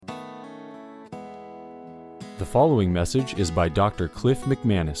The following message is by Dr. Cliff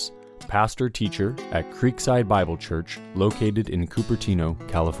McManis, pastor-teacher at Creekside Bible Church, located in Cupertino,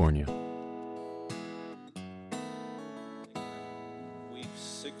 California. Week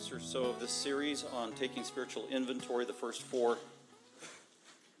 6 or so of this series on taking spiritual inventory. The first 4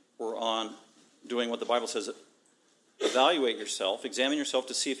 were on doing what the Bible says, evaluate yourself, examine yourself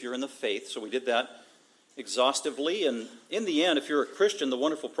to see if you're in the faith. So we did that exhaustively, and in the end, if you're a Christian, the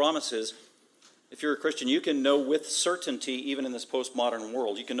wonderful promise is, if you're a Christian, you can know with certainty, even in this postmodern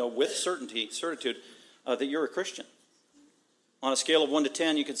world, you can know with certitude that you're a Christian. On a scale of 1 to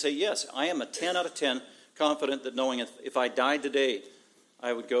 10, you can say, yes, I am a 10 out of 10, confident that knowing if I died today,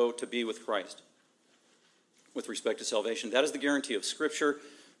 I would go to be with Christ with respect to salvation. That is the guarantee of Scripture.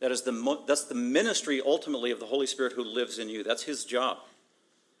 That's the ministry, ultimately, of the Holy Spirit who lives in you. That's His job.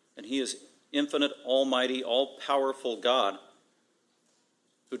 And He is infinite, almighty, all-powerful God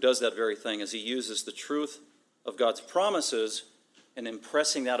who does that very thing as He uses the truth of God's promises and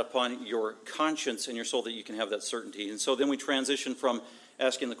impressing that upon your conscience and your soul that you can have that certainty. And so then we transition from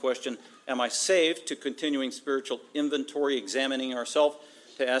asking the question, am I saved, to continuing spiritual inventory, examining ourselves,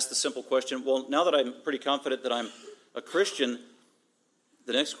 to ask the simple question, well, now that I'm pretty confident that I'm a Christian,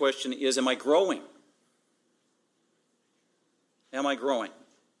 the next question is, am I growing? Am I growing?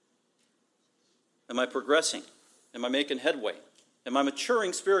 Am I progressing? Am I making headway? Am I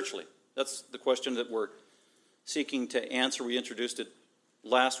maturing spiritually? That's the question that we're seeking to answer. We introduced it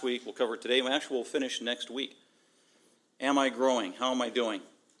last week. We'll cover it today. Actually, we'll finish next week. Am I growing? How am I doing?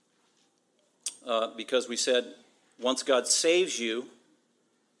 Because we said once God saves you,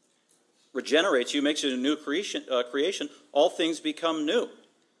 regenerates you, makes you a new creation, all things become new.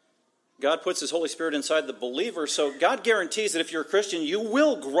 God puts His Holy Spirit inside the believer, so God guarantees that if you're a Christian, you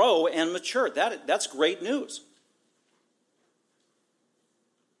will grow and mature. That's great news.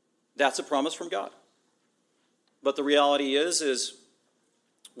 That's a promise from God. But the reality is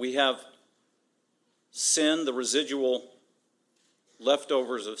we have sin, the residual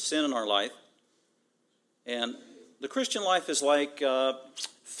leftovers of sin in our life. And the Christian life is like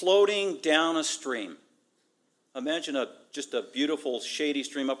floating down a stream. Imagine just a beautiful, shady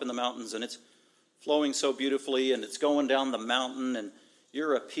stream up in the mountains, and it's flowing so beautifully, and it's going down the mountain, and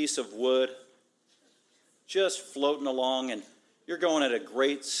you're a piece of wood just floating along, and you're going at a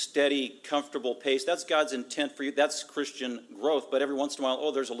great, steady, comfortable pace. That's God's intent for you. That's Christian growth. But every once in a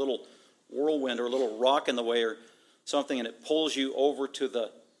while, there's a little whirlwind or a little rock in the way or something, and it pulls you over to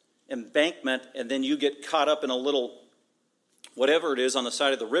the embankment, and then you get caught up in a little whatever it is on the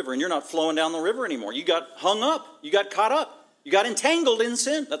side of the river, and you're not flowing down the river anymore. You got hung up. You got caught up. You got entangled in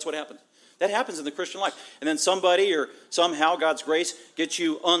sin. That's what happens. That happens in the Christian life. And then somebody or somehow God's grace gets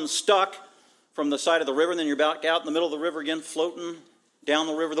you unstuck from the side of the river, and then you're back out in the middle of the river again, floating down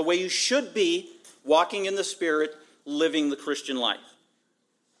the river the way you should be, walking in the Spirit, living the Christian life.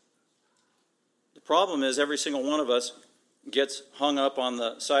 The problem is every single one of us gets hung up on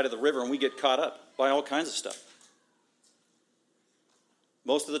the side of the river, and we get caught up by all kinds of stuff.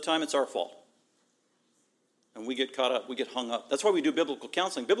 Most of the time it's our fault. And we get caught up, we get hung up. That's why we do biblical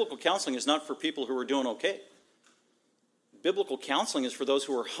counseling. Biblical counseling is not for people who are doing okay. Biblical counseling is for those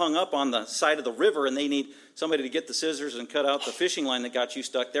who are hung up on the side of the river and they need somebody to get the scissors and cut out the fishing line that got you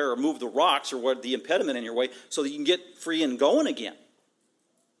stuck there, or move the rocks or what the impediment in your way so that you can get free and going again.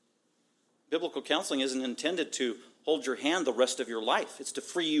 Biblical counseling isn't intended to hold your hand the rest of your life. It's to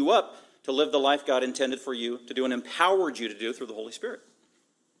free you up to live the life God intended for you to do and empowered you to do through the Holy Spirit.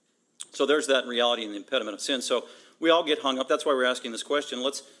 So there's that reality and the impediment of sin. So we all get hung up. That's why we're asking this question.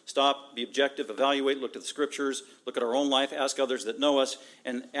 Let's stop, be objective, evaluate, look at the Scriptures, look at our own life, ask others that know us,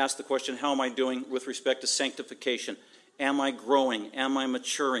 and ask the question, how am I doing with respect to sanctification? Am I growing? Am I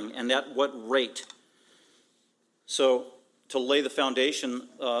maturing? And at what rate? So to lay the foundation,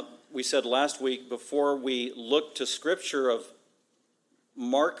 we said last week, before we look to Scripture of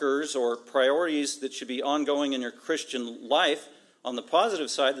markers or priorities that should be ongoing in your Christian life, on the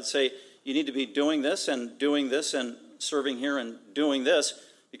positive side that say you need to be doing this and serving here and doing this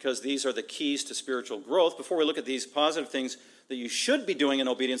because these are the keys to spiritual growth. Before we look at these positive things that you should be doing in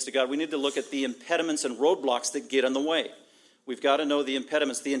obedience to God, we need to look at the impediments and roadblocks that get in the way. We've got to know the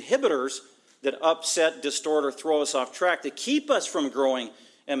impediments, the inhibitors that upset, distort, or throw us off track, that keep us from growing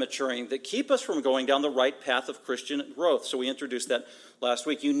and maturing, that keep us from going down the right path of Christian growth. So we introduced that last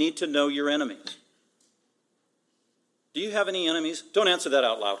week. You need to know your enemies. Do you have any enemies? Don't answer that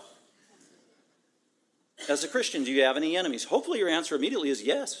out loud. As a Christian, do you have any enemies? Hopefully your answer immediately is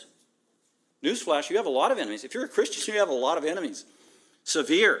yes. Newsflash, you have a lot of enemies. If you're a Christian, you have a lot of enemies.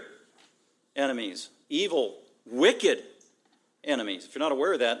 Severe enemies. Evil, wicked enemies. If you're not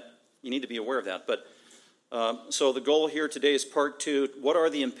aware of that, you need to be aware of that. But So the goal here today is part 2. What are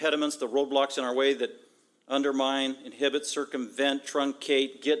the impediments, the roadblocks in our way that undermine, inhibit, circumvent,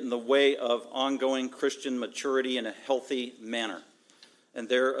 truncate, get in the way of ongoing Christian maturity in a healthy manner? And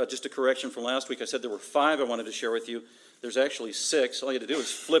there, just a correction from last week, I said there were 5 I wanted to share with you. There's actually 6. All you have to do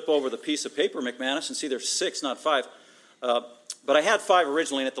is flip over the piece of paper, McManis, and see there's 6, not 5. But I had 5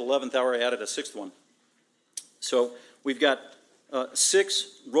 originally, and at the 11th hour I added a 6th one. So we've got 6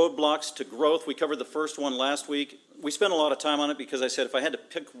 roadblocks to growth. We covered the first one last week. We spent a lot of time on it because I said if I had to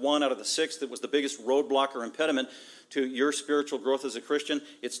pick one out of the 6 that was the biggest roadblock or impediment to your spiritual growth as a Christian,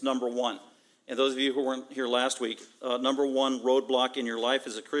 it's number 1. And those of you who weren't here last week, number 1 roadblock in your life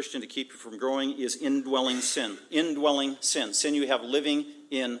as a Christian to keep you from growing is indwelling sin. Indwelling sin. Sin you have living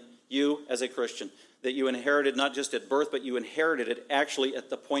in you as a Christian. That you inherited not just at birth, but you inherited it actually at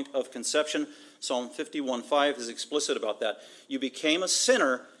the point of conception. Psalm 51:5 is explicit about that. You became a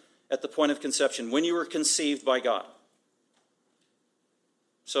sinner at the point of conception, when you were conceived by God.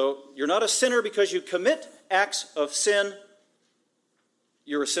 So you're not a sinner because you commit acts of sin.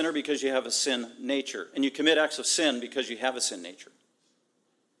 You're a sinner because you have a sin nature. And you commit acts of sin because you have a sin nature.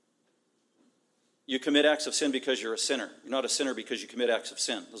 You commit acts of sin because you're a sinner. You're not a sinner because you commit acts of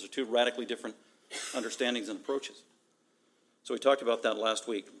sin. Those are 2 radically different understandings and approaches. So we talked about that last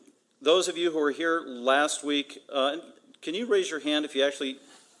week. Those of you who were here last week, can you raise your hand if you actually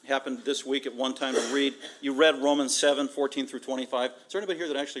happened this week at one time to read? You read Romans 7, 14 through 25. Is there anybody here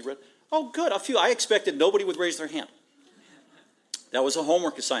that actually read? Oh, good. A few. I expected nobody would raise their hand. That was a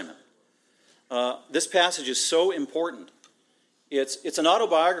homework assignment. This passage is so important. It's an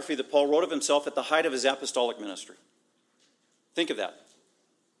autobiography that Paul wrote of himself at the height of his apostolic ministry. Think of that.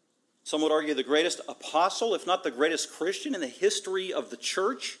 Some would argue the greatest apostle, if not the greatest Christian in the history of the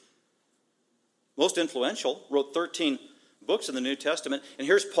church. Most influential, wrote 13 books in the New Testament. And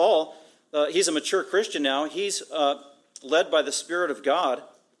here's Paul. He's a mature Christian now. He's led by the Spirit of God.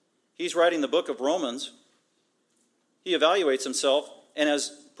 He's writing the book of Romans. He evaluates himself, and as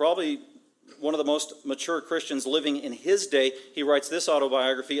probably one of the most mature Christians living in his day, he writes this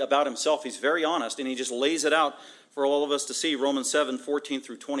autobiography about himself. He's very honest, and he just lays it out for all of us to see, Romans 7, 14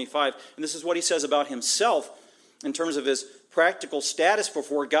 through 25. And this is what he says about himself in terms of his practical status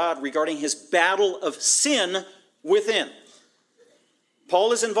before God regarding his battle of sin within.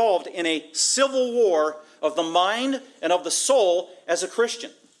 Paul is involved in a civil war of the mind and of the soul as a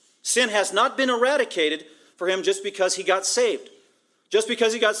Christian. Sin has not been eradicated for him just because he got saved. Just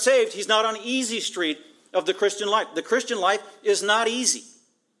because he got saved, he's not on easy street of the Christian life. The Christian life is not easy.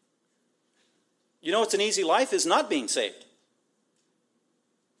 You know what's an easy life is not being saved.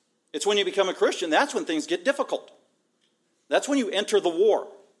 It's when you become a Christian, that's when things get difficult. That's when you enter the war.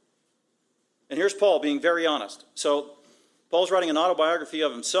 And here's Paul being very honest. So Paul's writing an autobiography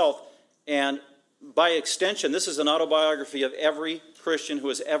of himself, and by extension, this is an autobiography of every Christian who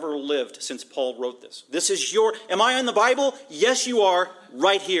has ever lived since Paul wrote this. This is am I in the Bible? Yes, you are,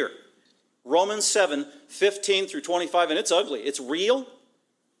 right here. Romans 7, 15 through 25, and it's ugly. It's real.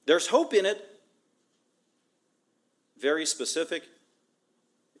 There's hope in it. Very specific.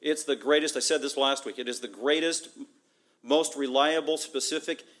 It's the greatest, I said this last week, it is the greatest, most reliable,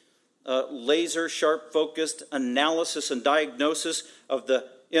 specific, laser, sharp-focused analysis and diagnosis of the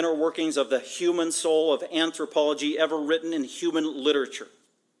inner workings of the human soul of anthropology ever written in human literature.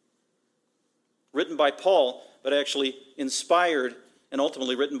 Written by Paul, but actually inspired and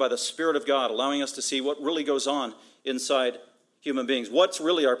ultimately written by the Spirit of God, allowing us to see what really goes on inside human beings. What's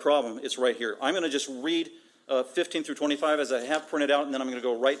really our problem? It's right here. I'm going to just read 15 through 25 as I have printed out, and then I'm going to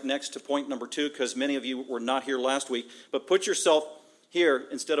go right next to point number 2 because many of you were not here last week. But put yourself here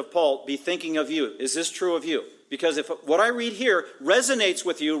instead of Paul. Be thinking of you. Is this true of you? Because if what I read here resonates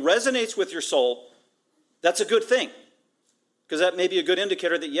with you, resonates with your soul, that's a good thing. Because that may be a good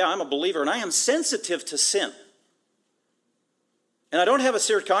indicator that, yeah, I'm a believer and I am sensitive to sin. And I don't have a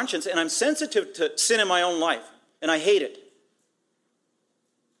seared conscience, and I'm sensitive to sin in my own life, and I hate it.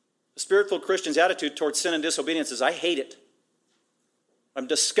 The spiritual Christian's attitude towards sin and disobedience is, I hate it. I'm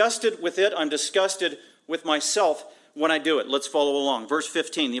disgusted with it. I'm disgusted with myself when I do it. Let's follow along. Verse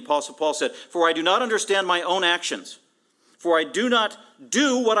 15, the Apostle Paul said, "For I do not understand my own actions, for I do not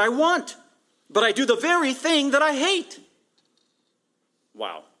do what I want, but I do the very thing that I hate."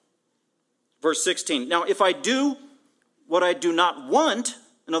 Wow. Verse 16, "Now if I do what I do not want,"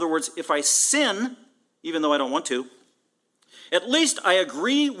 in other words, if I sin, even though I don't want to, "at least I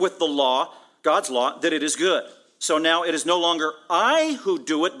agree with the law, God's law, that it is good. So now it is no longer I who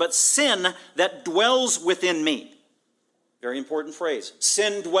do it, but sin that dwells within me." Very important phrase.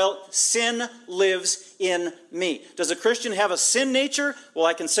 Sin lives in me. Does a Christian have a sin nature? Well,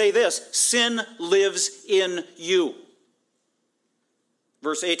 I can say this. Sin lives in you.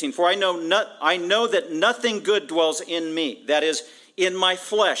 Verse 18, for I know that nothing good dwells in me. That is, in my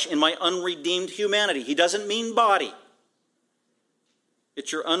flesh, in my unredeemed humanity. He doesn't mean body.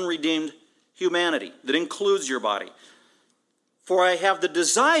 It's your unredeemed humanity that includes your body. For I have the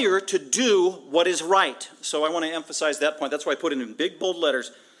desire to do what is right. So I want to emphasize that point. That's why I put it in big, bold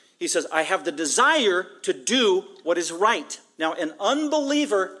letters. He says, I have the desire to do what is right. Now, an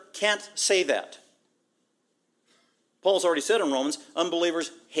unbeliever can't say that. Paul's already said in Romans,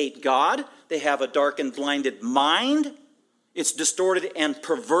 unbelievers hate God. They have a dark and blinded mind. It's distorted and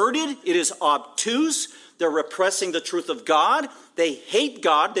perverted. It is obtuse. They're repressing the truth of God. They hate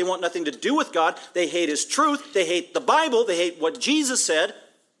God. They want nothing to do with God. They hate His truth. They hate the Bible. They hate what Jesus said.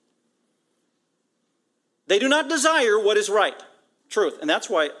 They do not desire what is right, truth. And that's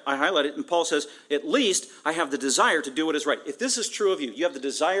why I highlight it. And Paul says, at least I have the desire to do what is right. If this is true of you, you have the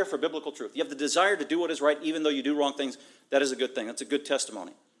desire for biblical truth. You have the desire to do what is right even though you do wrong things. That is a good thing. That's a good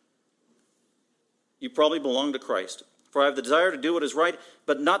testimony. You probably belong to Christ. For I have the desire to do what is right,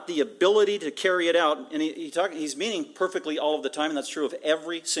 but not the ability to carry it out. And he's meaning perfectly all of the time, and that's true of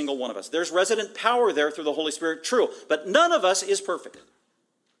every single one of us. There's resident power there through the Holy Spirit, true. But none of us is perfect.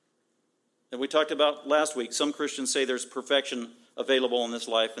 And we talked about last week, some Christians say there's perfection available in this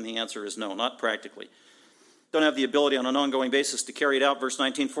life, and the answer is no, not practically. Don't have the ability on an ongoing basis to carry it out. Verse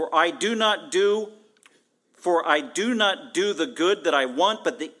 19, For I do not do the good that I want,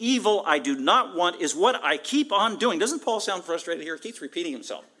 but the evil I do not want is what I keep on doing. Doesn't Paul sound frustrated here? He keeps repeating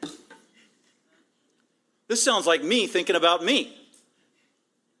himself. This sounds like me thinking about me.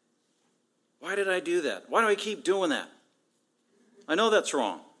 Why did I do that? Why do I keep doing that? I know that's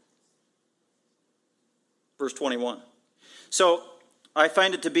wrong. Verse 21. So I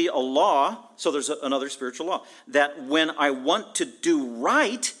find it to be a law, so there's another spiritual law, that when I want to do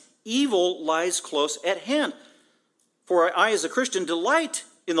right, evil lies close at hand. For I, as a Christian, delight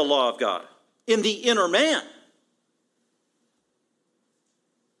in the law of God, in the inner man.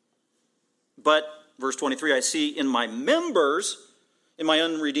 But, verse 23, I see in my members, in my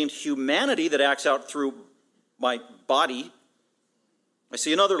unredeemed humanity that acts out through my body, I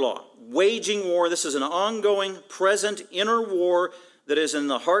see another law, waging war. This is an ongoing, present, inner war that is in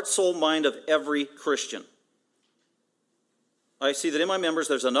the heart, soul, mind of every Christian. I see that in my members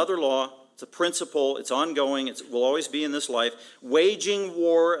there's another law. It's a principle. It's ongoing. It will always be in this life. Waging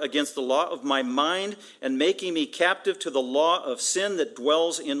war against the law of my mind and making me captive to the law of sin that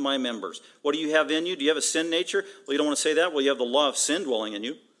dwells in my members. What do you have in you? Do you have a sin nature? Well, you don't want to say that. Well, you have the law of sin dwelling in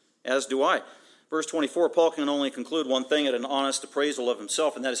you, as do I. Verse 24, Paul can only conclude one thing at an honest appraisal of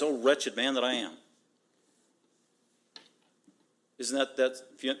himself, and that is, oh, wretched man that I am. Isn't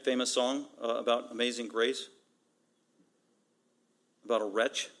that famous song about amazing grace? About a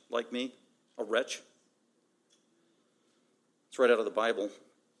wretch like me? A wretch? It's right out of the Bible.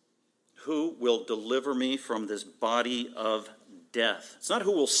 Who will deliver me from this body of death? It's not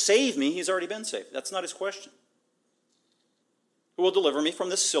who will save me. He's already been saved. That's not his question. Who will deliver me from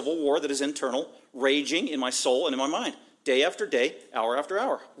this civil war that is internal, raging in my soul and in my mind, day after day, hour after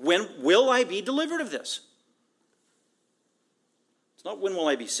hour? When will I be delivered of this? It's not when will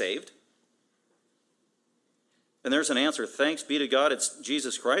I be saved. And there's an answer. Thanks be to God, it's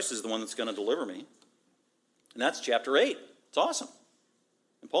Jesus Christ is the one that's going to deliver me. And that's chapter 8. It's awesome.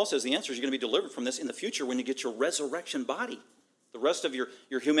 And Paul says the answer is you're going to be delivered from this in the future when you get your resurrection body. The rest of your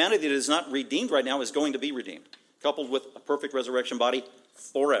humanity that is not redeemed right now is going to be redeemed, coupled with a perfect resurrection body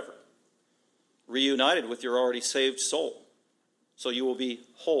forever, reunited with your already saved soul. So you will be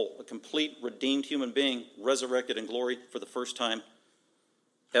whole, a complete, redeemed human being, resurrected in glory for the first time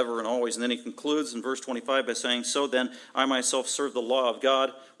ever and always. And then he concludes in verse 25 by saying, So then I myself serve the law of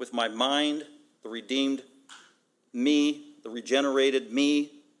God with my mind, the redeemed me, the regenerated me,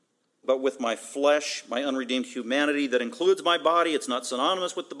 but with my flesh, my unredeemed humanity that includes my body. It's not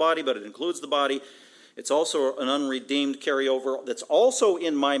synonymous with the body, but it includes the body. It's also an unredeemed carryover that's also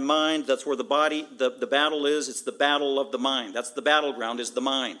in my mind. That's where the body, the battle is. It's the battle of the mind. That's the battleground, is the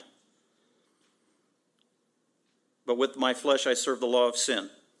mind. But with my flesh I serve the law of sin.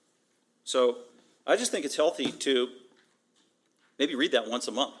 So I just think it's healthy to maybe read that once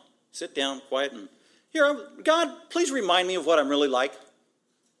a month. Sit down, quiet, and here, God, please remind me of what I'm really like.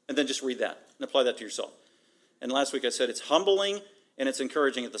 And then just read that and apply that to yourself. And last week I said it's humbling and it's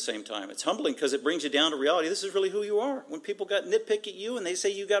encouraging at the same time. It's humbling because it brings you down to reality. This is really who you are. When people got nitpick at you and they say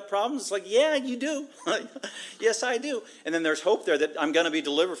you got problems, it's like, yeah, you do. Yes, I do. And then there's hope there that I'm going to be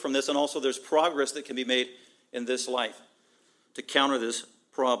delivered from this, and also there's progress that can be made in this life. to counter this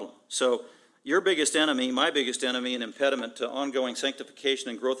problem. So your biggest enemy, my biggest enemy, and impediment to ongoing sanctification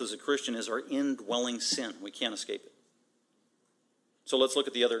and growth as a Christian is our indwelling sin. We can't escape it. So let's look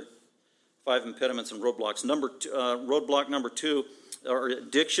at the other 5 impediments and roadblocks. Roadblock number 2 are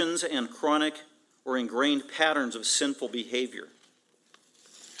addictions and chronic or ingrained patterns of sinful behavior.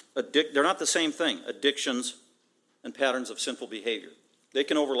 They're not the same thing, addictions and patterns of sinful behavior. They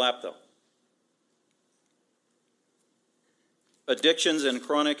can overlap, though. Addictions and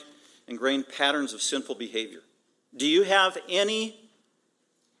chronic ingrained patterns of sinful behavior. Do you have any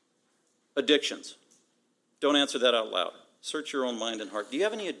addictions? Don't answer that out loud. Search your own mind and heart. Do you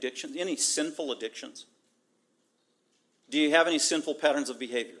have any addictions, any sinful addictions? Do you have any sinful patterns of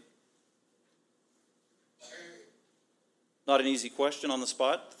behavior? Not an easy question on the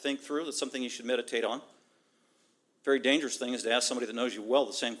spot to think through. That's something you should meditate on. Very dangerous thing is to ask somebody that knows you well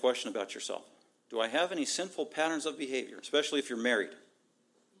the same question about yourself. Do I have any sinful patterns of behavior, especially if you're married?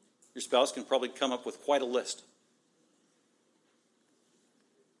 Your spouse can probably come up with quite a list.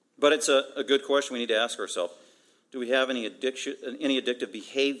 But it's a good question we need to ask ourselves. Do we have any addiction, any addictive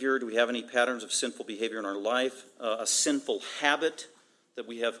behavior? Do we have any patterns of sinful behavior in our life? A sinful habit that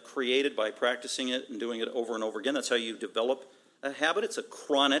we have created by practicing it and doing it over and over again. That's how you develop a habit. It's a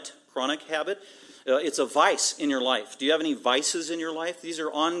chronic habit. It's a vice in your life. Do you have any vices in your life? These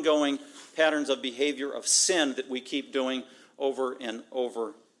are ongoing patterns of behavior of sin that we keep doing over and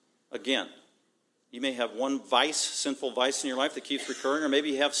over again. You may have one vice, sinful vice in your life that keeps recurring, or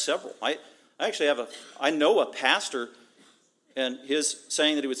maybe you have several. I know a pastor, and his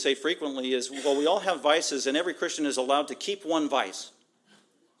saying that he would say frequently is, well, we all have vices, and every Christian is allowed to keep one vice.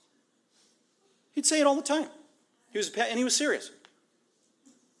 He'd say it all the time. And he was serious.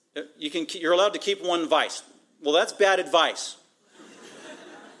 You're allowed to keep one vice. Well, that's bad advice.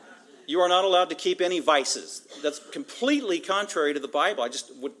 You are not allowed to keep any vices. That's completely contrary to the Bible. I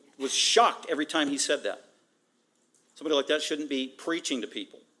just was shocked every time he said that. Somebody like that shouldn't be preaching to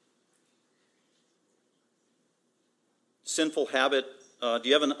people. Sinful habit. Do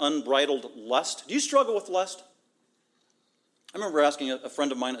you have an unbridled lust? Do you struggle with lust? I remember asking a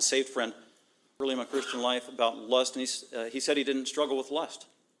friend of mine, a saved friend, early in my Christian life about lust, and he said he didn't struggle with lust.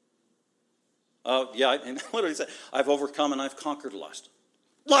 Yeah, and literally said, I've overcome and I've conquered lust.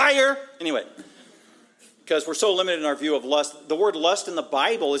 Liar! Anyway, because we're so limited in our view of lust. The word lust in the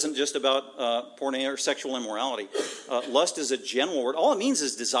Bible isn't just about porn or sexual immorality. Lust is a general word. All it means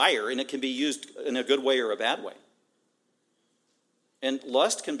is desire, and it can be used in a good way or a bad way. And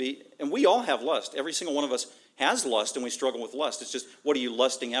lust can be, and we all have lust. Every single one of us has lust, and we struggle with lust. It's just, what are you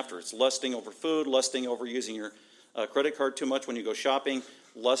lusting after? It's lusting over food, lusting over using your credit card too much when you go shopping,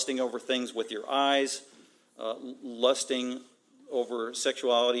 lusting over things with your eyes, lusting over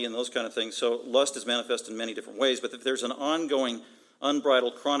sexuality and those kind of things. So lust is manifest in many different ways, but if there's an ongoing,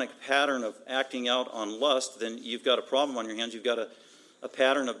 unbridled, chronic pattern of acting out on lust, then you've got a problem on your hands. You've got a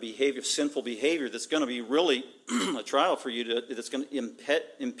pattern of behavior, sinful behavior, that's going to be really a trial for you, that's going to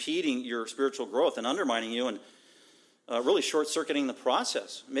impeding your spiritual growth and undermining you and really short-circuiting the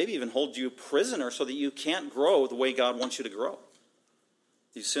process. Maybe even hold you prisoner so that you can't grow the way God wants you to grow.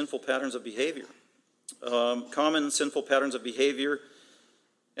 These sinful patterns of behavior. Common sinful patterns of behavior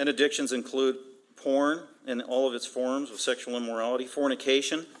and addictions include porn in all of its forms of sexual immorality,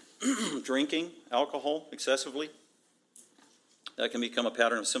 fornication, drinking, alcohol excessively. That can become a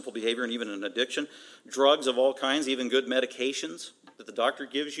pattern of sinful behavior and even an addiction. Drugs of all kinds, even good medications that the doctor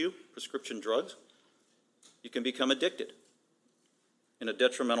gives you, prescription drugs, you can become addicted in a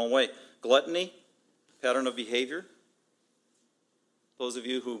detrimental way. Gluttony, pattern of behavior. Those of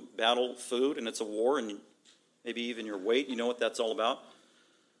you who battle food and it's a war and maybe even your weight, you know what that's all about.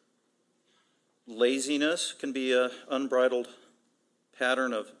 Laziness can be an unbridled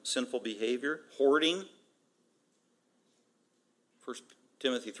pattern of sinful behavior. Hoarding. 1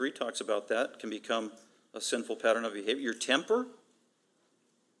 Timothy 3 talks about that. It can become a sinful pattern of behavior. Your temper.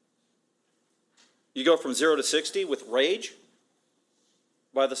 You go from 0 to 60 with rage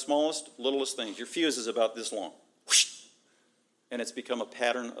by the smallest, littlest things. Your fuse is about this long. And it's become a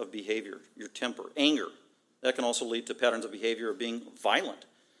pattern of behavior. Your temper. Anger. That can also lead to patterns of behavior of being violent.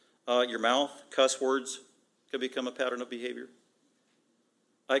 Your mouth, cuss words, can become a pattern of behavior.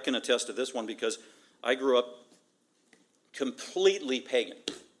 I can attest to this one because I grew up completely pagan.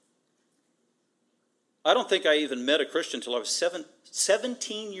 I don't think I even met a Christian until I was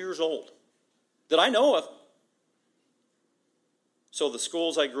 17 years old that I know of. So the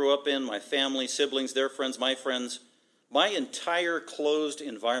schools I grew up in, my family, siblings, their friends, my entire closed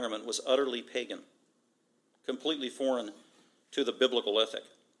environment was utterly pagan, completely foreign to the biblical ethic.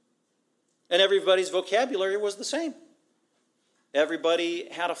 And everybody's vocabulary was the same. Everybody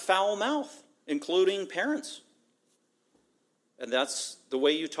had a foul mouth, including parents. And that's the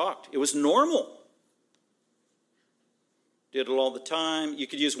way you talked. It was normal. Did it all the time. You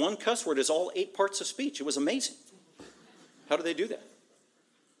could use one cuss word as all 8 parts of speech. It was amazing. How do they do that?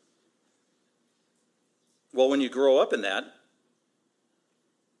 Well, when you grow up in that,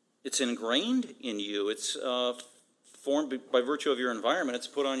 it's ingrained in you. It's formed by virtue of your environment. It's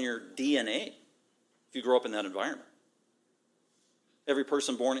put on your DNA if you grow up in that environment. Every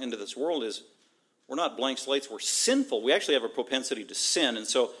person born into this world we're not blank slates, we're sinful. We actually have a propensity to sin. And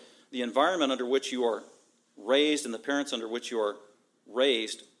so the environment under which you are raised and the parents under which you are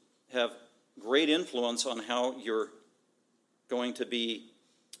raised have great influence on how you're going to be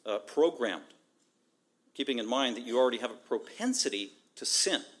programmed, keeping in mind that you already have a propensity to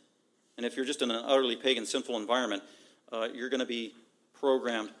sin. And if you're just in an utterly pagan, sinful environment, you're going to be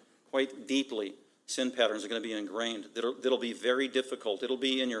programmed quite deeply. Sin patterns are going to be ingrained. That'll be very difficult. It'll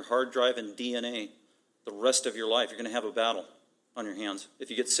be in your hard drive and DNA the rest of your life. You're going to have a battle on your hands if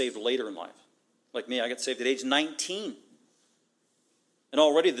you get saved later in life. Like me, I got saved at age 19. And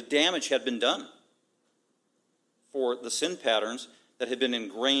already the damage had been done for the sin patterns that had been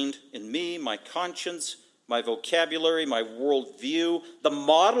ingrained in me, my conscience, my vocabulary, my worldview, the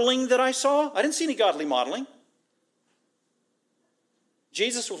modeling that I saw. I didn't see any godly modeling.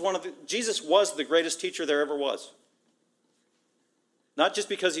 Jesus was the greatest teacher there ever was. Not just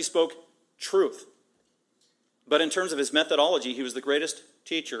because he spoke truth, but in terms of his methodology, he was the greatest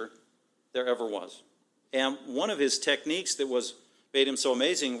teacher there ever was. And one of his techniques that made him so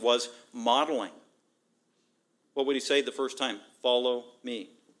amazing was modeling. What would he say the first time? Follow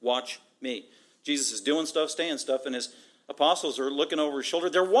me. Watch me. Jesus is doing stuff, saying stuff, and his apostles are looking over his shoulder.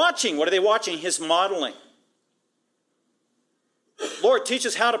 They're watching. What are they watching? His modeling. Lord, teach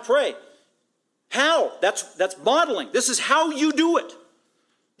us how to pray. How? That's modeling. This is how you do it.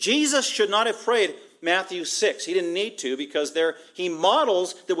 Jesus should not have prayed Matthew 6. He didn't need to, because there he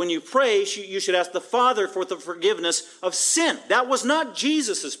models that when you pray, you should ask the Father for the forgiveness of sin. That was not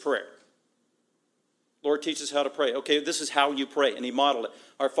Jesus' prayer. Lord, teach us how to pray. Okay, this is how you pray. And he modeled it.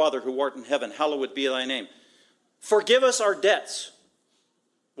 Our Father who art in heaven, hallowed be thy name. Forgive us our debts.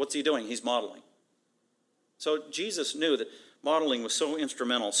 What's he doing? He's modeling. So Jesus knew that modeling was so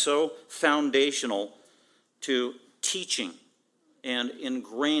instrumental, so foundational to teaching and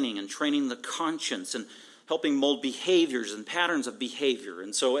ingraining and training the conscience and helping mold behaviors and patterns of behavior.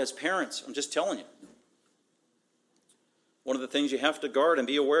 And so as parents, I'm just telling you, one of the things you have to guard and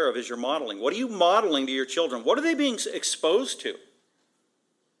be aware of is your modeling. What are you modeling to your children? What are they being exposed to?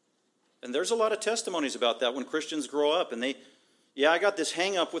 And there's a lot of testimonies about that when Christians grow up and I got this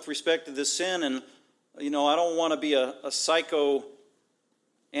hang up with respect to this sin, and I don't want to be a psychoanalyst,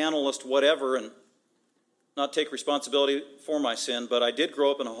 whatever, and not take responsibility for my sin, but I did grow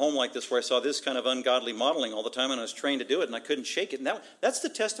up in a home like this where I saw this kind of ungodly modeling all the time, and I was trained to do it, and I couldn't shake it. And that's the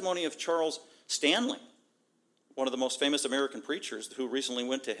testimony of Charles Stanley, one of the most famous American preachers who recently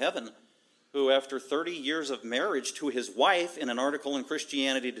went to heaven, who after 30 years of marriage to his wife, in an article in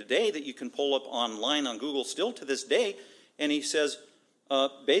Christianity Today that you can pull up online on Google still to this day, and he says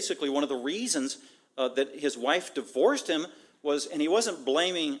basically one of the reasons that his wife divorced him was, and he wasn't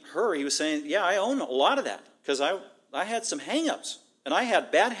blaming her, he was saying, I own a lot of that, because I had some hang-ups, and I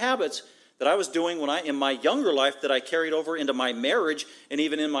had bad habits that I was doing in my younger life that I carried over into my marriage and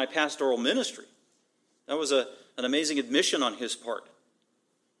even in my pastoral ministry. That was an amazing admission on his part.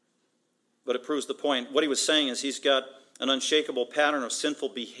 But it proves the point. What he was saying is he's got an unshakable pattern of sinful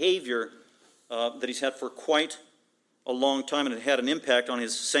behavior that he's had for quite a long time, and it had an impact on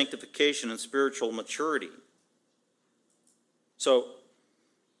his sanctification and spiritual maturity. So,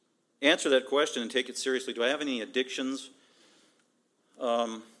 answer that question and take it seriously. Do I have any addictions? Do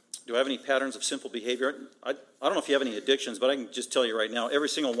I have any patterns of sinful behavior? I don't know if you have any addictions, but I can just tell you right now, every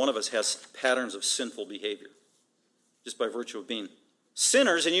single one of us has patterns of sinful behavior, just by virtue of being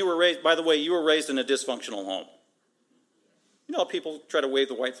sinners. And you were raised in a dysfunctional home. People try to wave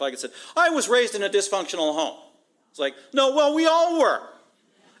the white flag and said, I was raised in a dysfunctional home. It's like, no, well, we all were.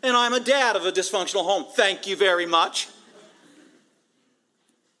 And I'm a dad of a dysfunctional home. Thank you very much.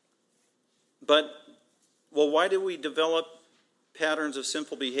 But, why do we develop patterns of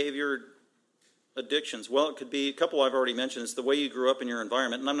sinful behavior, addictions? Well, it could be a couple I've already mentioned. It's the way you grew up in your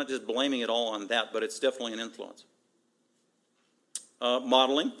environment. And I'm not just blaming it all on that, but it's definitely an influence.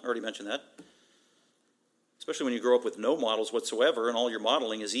 Modeling, I already mentioned that. Especially when you grow up with no models whatsoever and all your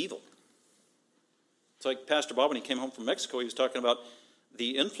modeling is evil. It's like Pastor Bob, when he came home from Mexico, he was talking about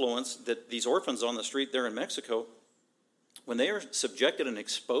the influence that these orphans on the street there in Mexico, when they are subjected and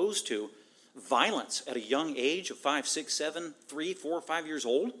exposed to violence at a young age of 5, 6, 7, 3, 4, 5 years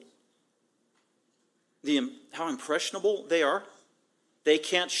old. How impressionable they are. They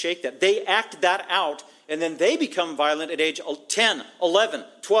can't shake that. They act that out, and then they become violent at age 10, 11,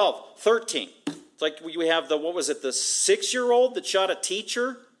 12, 13. It's like we have the 6-year-old that shot a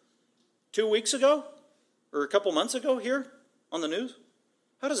teacher 2 weeks ago, or a couple months ago here on the news.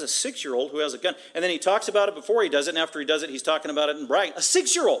 How does a 6-year-old who has a gun, and then he talks about it before he does it, and after he does it, he's talking about it and bragging. A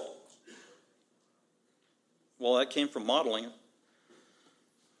 6-year-old. Well, that came from modeling it.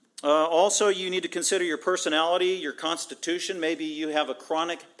 Also, you need to consider your personality, your constitution. Maybe you have a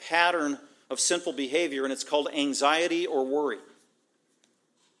chronic pattern of sinful behavior, and it's called anxiety or worry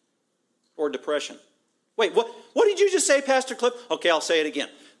or depression. Wait, what did you just say, Pastor Cliff? Okay, I'll say it again.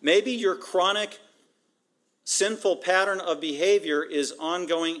 Maybe your chronic sinful pattern of behavior is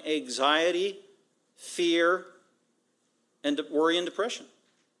ongoing anxiety, fear, and worry and depression.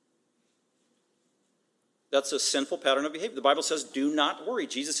 That's a sinful pattern of behavior. The Bible says, do not worry.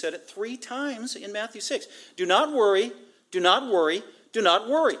 Jesus said it 3 times in Matthew 6. Do not worry, do not worry, do not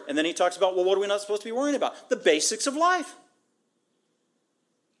worry. And then he talks about, well, what are we not supposed to be worrying about? The basics of life.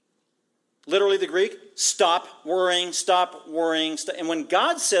 Literally the Greek, stop worrying, stop worrying. And when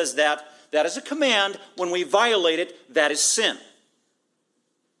God says that, that is a command. When we violate it, that is sin.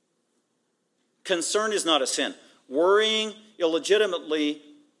 Concern is not a sin. Worrying illegitimately,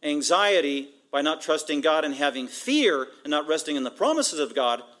 anxiety, by not trusting God and having fear and not resting in the promises of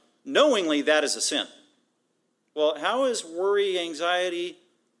God, knowingly that is a sin. Well, how is worry, anxiety,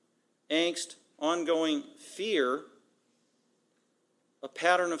 angst, ongoing fear a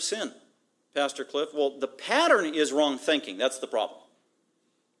pattern of sin, Pastor Cliff? Well, the pattern is wrong thinking. That's the problem.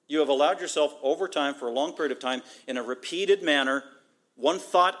 You have allowed yourself over time, for a long period of time, in a repeated manner, one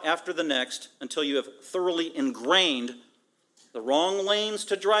thought after the next, until you have thoroughly ingrained the wrong lanes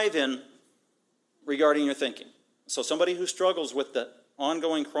to drive in regarding your thinking. So somebody who struggles with the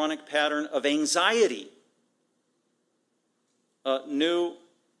ongoing chronic pattern of anxiety, new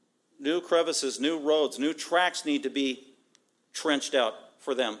crevices, new roads, new tracks need to be trenched out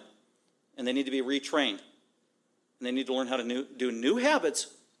for them. And they need to be retrained. And they need to learn how to do new habits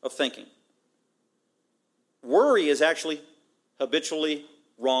of thinking. Worry is actually habitually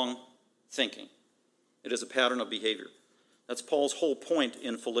wrong thinking. It is a pattern of behavior. That's Paul's whole point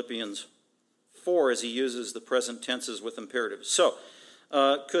in Philippians 4 as he uses the present tenses with imperatives. So,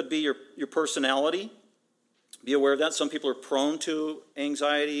 could be your personality. Be aware of that. Some people are prone to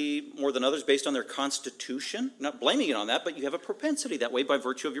anxiety more than others based on their constitution. I'm not blaming it on that, but you have a propensity that way by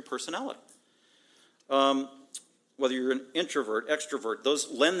virtue of your personality. Whether you're an introvert, extrovert,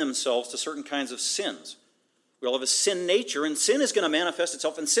 those lend themselves to certain kinds of sins. We all have a sin nature, and sin is going to manifest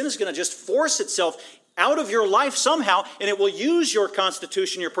itself, and sin is going to just force itself out of your life somehow, and it will use your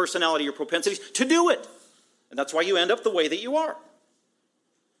constitution, your personality, your propensities to do it. And that's why you end up the way that you are.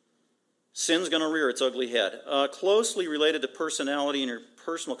 Sin's going to rear its ugly head. Closely related to personality and your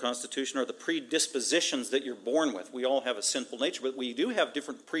personal constitution are the predispositions that you're born with. We all have a sinful nature, but we do have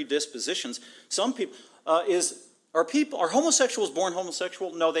different predispositions. Some people, are homosexuals born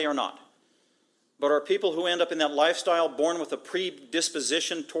homosexual? No, they are not. But are people who end up in that lifestyle born with a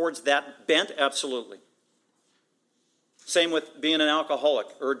predisposition towards that bent? Absolutely. Same with being an alcoholic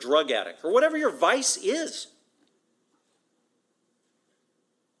or a drug addict or whatever your vice is.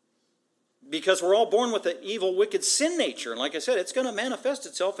 Because we're all born with an evil, wicked sin nature. And like I said, it's going to manifest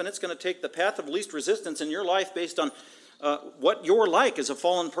itself, and it's going to take the path of least resistance in your life based on what you're like as a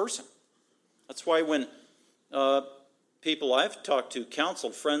fallen person. That's why when people I've talked to,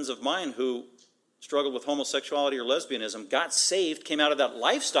 counseled, friends of mine who struggled with homosexuality or lesbianism, got saved, came out of that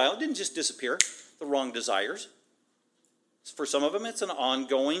lifestyle, it didn't just disappear, the wrong desires. For some of them, it's an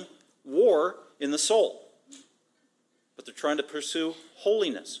ongoing war in the soul. But they're trying to pursue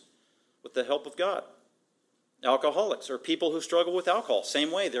holiness with the help of God. Alcoholics or people who struggle with alcohol,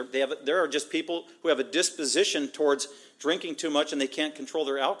 same way. There are just people who have a disposition towards drinking too much and they can't control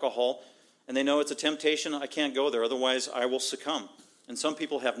their alcohol, and they know it's a temptation, I can't go there, otherwise I will succumb. And some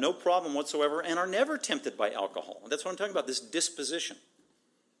people have no problem whatsoever and are never tempted by alcohol. And that's what I'm talking about, this disposition.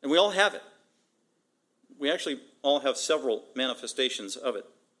 And we all have it. We actually all have several manifestations of it.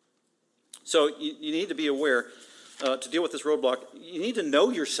 So you need to be aware, to deal with this roadblock, you need to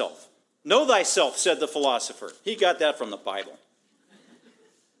know yourself. Know thyself, said the philosopher. He got that from the Bible.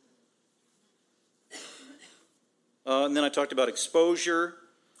 And then I talked about exposure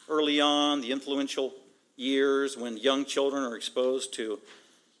early on, the influential years when young children are exposed to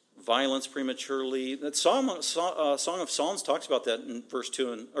violence prematurely. That Song of Psalms talks about that in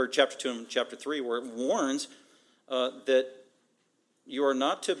chapter 2 and chapter 3, where it warns that you are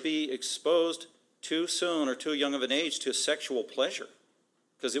not to be exposed too soon or too young of an age to sexual pleasure,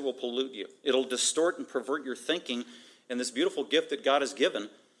 because it will pollute you. It'll distort and pervert your thinking and this beautiful gift that God has given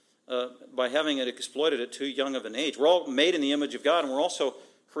by having it exploited at too young of an age. We're all made in the image of God, and we're also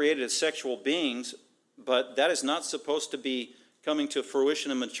created as sexual beings, but that is not supposed to be coming to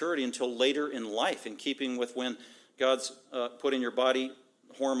fruition and maturity until later in life, in keeping with when God's put in your body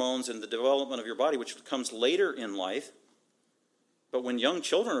hormones and the development of your body, which comes later in life. But when young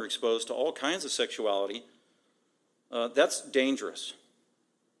children are exposed to all kinds of sexuality, that's dangerous.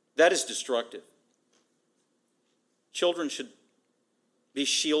 That is destructive. Children should be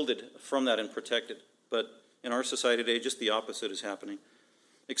shielded from that and protected. But in our society today, just the opposite is happening.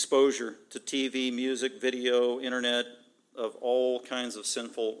 Exposure to TV, music, video, internet, of all kinds of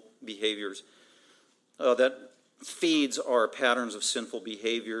sinful behaviors. That feeds our patterns of sinful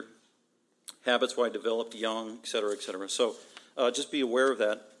behavior, habits why developed young, etc., etc. So just be aware of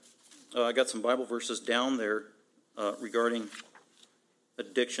that. I got some Bible verses down there regarding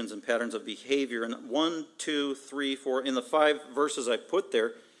addictions and patterns of behavior. And 1, 2, 3, 4, in the 5 verses I put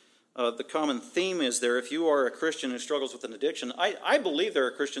there, the common theme is there, if you are a Christian who struggles with an addiction, I believe there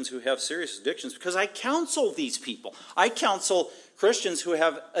are Christians who have serious addictions because I counsel these people. I counsel Christians who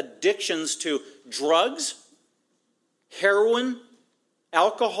have addictions to drugs, heroin,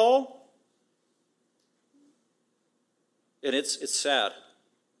 alcohol, and it's sad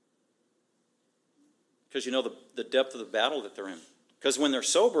because you know the depth of the battle that they're in. Because when they're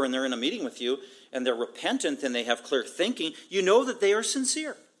sober and they're in a meeting with you and they're repentant and they have clear thinking, you know that they are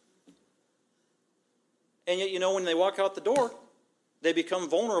sincere. And yet, you know, when they walk out the door, they become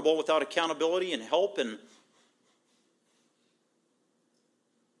vulnerable without accountability and help, and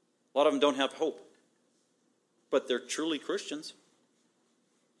a lot of them don't have hope. But they're truly Christians.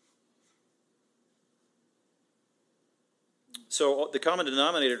 So the common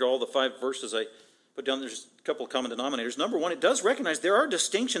denominator to all the 5 verses I put down, there's a couple of common denominators. Number one, it does recognize there are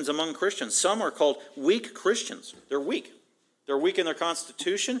distinctions among Christians. Some are called weak Christians. They're weak. They're weak in their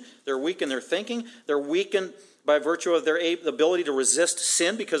constitution. They're weak in their thinking. They're weakened by virtue of their ability to resist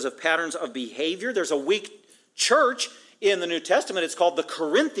sin because of patterns of behavior. There's a weak church in the New Testament. It's called the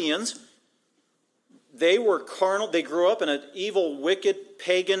Corinthians. They were carnal. They grew up in an evil, wicked,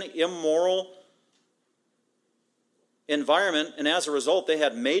 pagan, immoral environment, and as a result, they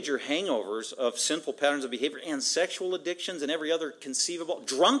had major hangovers of sinful patterns of behavior and sexual addictions and every other conceivable.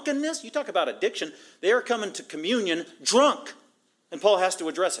 Drunkenness, you talk about addiction, they are coming to communion drunk. And Paul has to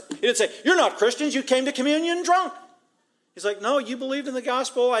address it. He didn't say, you're not Christians, you came to communion drunk. He's like, no, you believed in the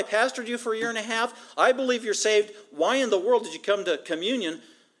gospel, I pastored you for a year and a half, I believe you're saved. Why in the world did you come to communion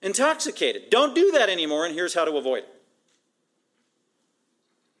intoxicated? Don't do that anymore, and here's how to avoid it.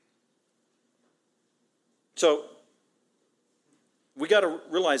 So, we got to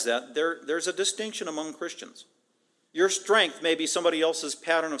realize that there's a distinction among Christians. Your strength may be somebody else's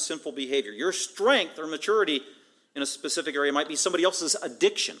pattern of sinful behavior. Your strength or maturity in a specific area might be somebody else's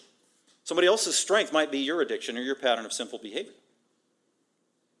addiction. Somebody else's strength might be your addiction or your pattern of sinful behavior.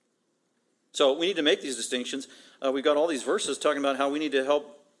 So we need to make these distinctions. We've got all these verses talking about how we need to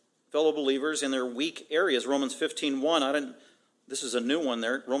help fellow believers in their weak areas. Romans 15:1. This is a new one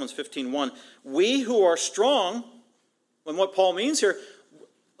there. Romans 15:1. We who are strong. And what Paul means here,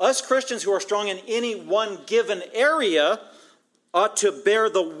 us Christians who are strong in any one given area ought to bear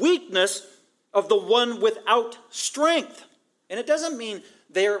the weakness of the one without strength. And it doesn't mean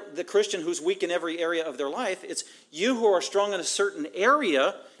they're the Christian who's weak in every area of their life. It's you who are strong in a certain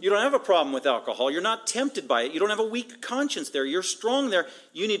area. You don't have a problem with alcohol. You're not tempted by it. You don't have a weak conscience there. You're strong there.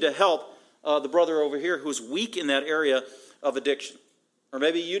 You need to help the brother over here who's weak in that area of addiction. Or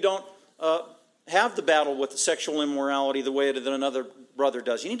maybe you don't have the battle with sexual immorality the way that another brother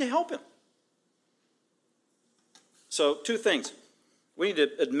does. You need to help him. So, 2 things. We need to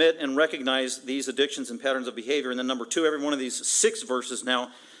admit and recognize these addictions and patterns of behavior. And then number 2, every one of these 6 verses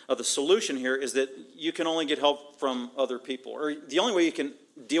now, the solution here is that you can only get help from other people. Or the only way you can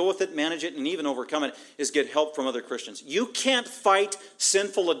deal with it, manage it, and even overcome it is get help from other Christians. You can't fight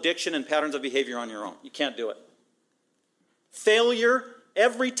sinful addiction and patterns of behavior on your own. You can't do it. Failure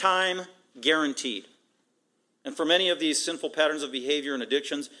every time, guaranteed. And for many of these sinful patterns of behavior and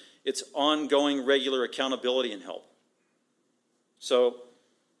addictions, it's ongoing, regular accountability and help. So,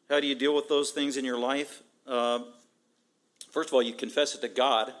 how do you deal with those things in your life? First of all, you confess it to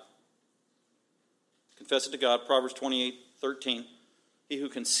God. Confess it to God. Proverbs 28:13. He who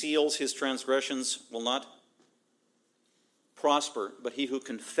conceals his transgressions will not prosper, but he who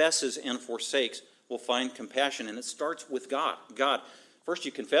confesses and forsakes will find compassion. And it starts with God. God. First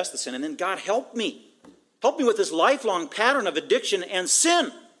you confess the sin, and then God, help me. Help me with this lifelong pattern of addiction and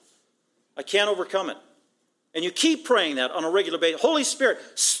sin. I can't overcome it. And you keep praying that on a regular basis. Holy Spirit,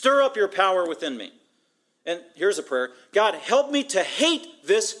 stir up your power within me. And here's a prayer. God, help me to hate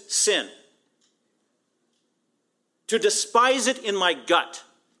this sin. To despise it in my gut.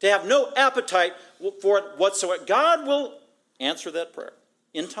 To have no appetite for it whatsoever. God will answer that prayer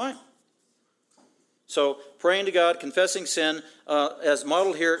in time. So praying to God, confessing sin, as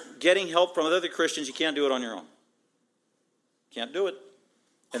modeled here, getting help from other Christians. You can't do it on your own. Can't do it.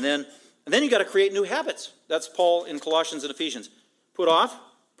 And then you got to create new habits. That's Paul in Colossians and Ephesians. Put off,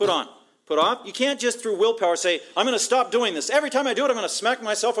 put on. Put off. You can't just through willpower say, I'm going to stop doing this. Every time I do it, I'm going to smack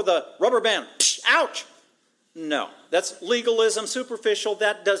myself with a rubber band. Psh, ouch! No, that's legalism, superficial.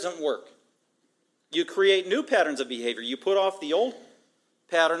 That doesn't work. You create new patterns of behavior. You put off the old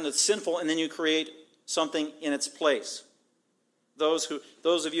pattern that's sinful, and then you create something in its place. Those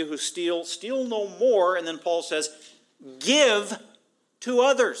of you who steal no more, and then Paul says, give to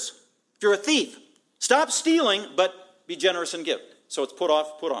others. If you're a thief, stop stealing, but be generous and give. So it's put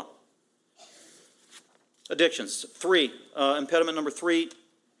off, put on. Addictions. 3. Impediment number 3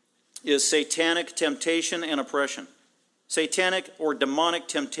 is satanic temptation and oppression. Satanic or demonic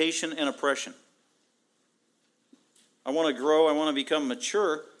temptation and oppression. I want to grow. I want to become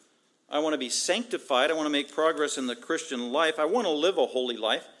mature. I want to be sanctified. I want to make progress in the Christian life. I want to live a holy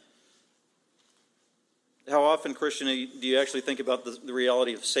life. How often, Christian, do you actually think about the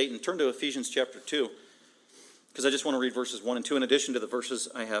reality of Satan? Turn to Ephesians chapter 2, because I just want to read verses 1 and 2 in addition to the verses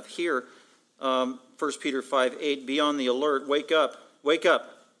I have here. 1 Peter 5:8, be on the alert. Wake up. Wake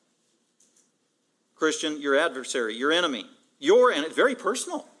up. Christian, your adversary, your enemy. Very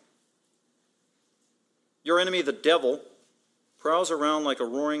personal. Your enemy, the devil, prowls around like a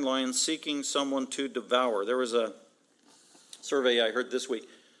roaring lion seeking someone to devour. There was a survey I heard this week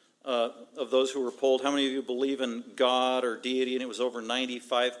of those who were polled. How many of you believe in God or deity? And it was over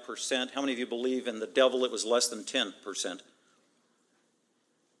 95%. How many of you believe in the devil? It was less than 10%.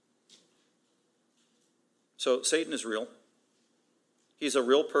 So Satan is real. He's a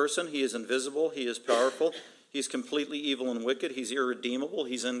real person. He is invisible. He is powerful. He's completely evil and wicked. He's irredeemable.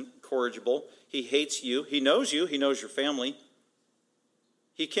 He's incorrigible. He hates you. He knows you. He knows your family.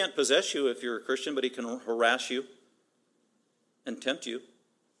 He can't possess you if you're a Christian, but he can harass you and tempt you,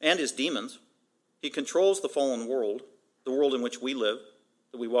 and his demons. He controls the fallen world, the world in which we live,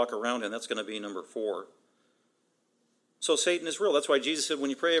 that we walk around in. That's going to be number 4. So Satan is real. That's why Jesus said, when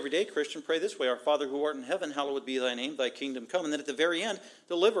you pray every day, Christian, pray this way, our Father who art in heaven, hallowed be thy name, thy kingdom come. And then at the very end,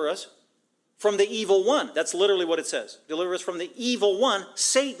 deliver us from the evil one. That's literally what it says. Deliver us from the evil one,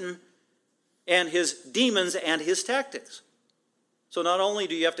 Satan, and his demons and his tactics. So not only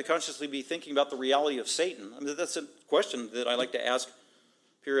do you have to consciously be thinking about the reality of Satan, I mean, that's a question that I like to ask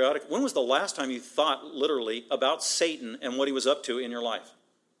periodically. When was the last time you thought literally about Satan and what he was up to in your life?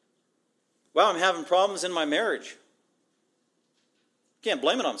 Wow, I'm having problems in my marriage. Can't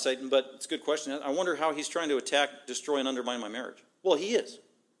blame it on Satan, but it's a good question. I wonder how he's trying to attack, destroy, and undermine my marriage. Well, he is.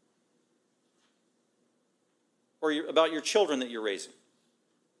 Or about your children that you're raising.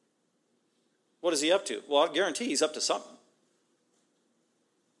 What is he up to? Well, I guarantee he's up to something.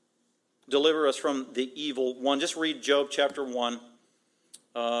 Deliver us from the evil one. Just read Job chapter 1.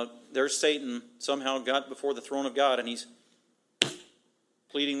 There's Satan somehow got before the throne of God, and he's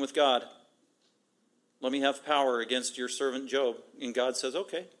pleading with God. Let me have power against your servant Job. And God says,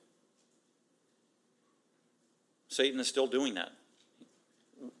 okay. Satan is still doing that.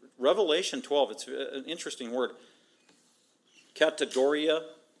 Revelation 12, it's an interesting word. Category.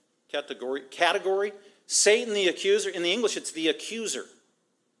 Satan the accuser. In the English, it's the accuser.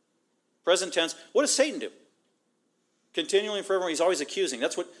 Present tense. What does Satan do? Continually and forever, he's always accusing.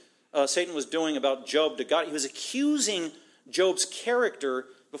 That's what Satan was doing about Job to God. He was accusing Job's character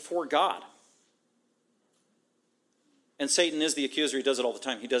before God. And Satan is the accuser. He does it all the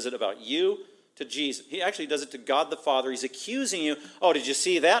time. He does it about you to Jesus. He actually does it to God the Father. He's accusing you. Oh, did you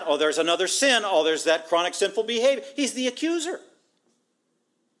see that? Oh, there's another sin. Oh, there's that chronic sinful behavior. He's the accuser.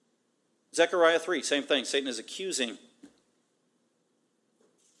 Zechariah 3, same thing. Satan is accusing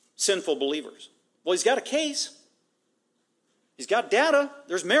sinful believers. Well, he's got a case. He's got data.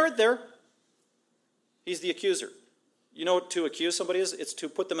 There's merit there. He's the accuser. You know what to accuse somebody is? It's to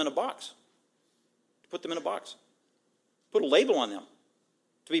put them in a box. To put them in a box. Put a label on them.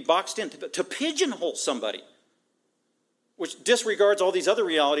 To be boxed in. To pigeonhole somebody. Which disregards all these other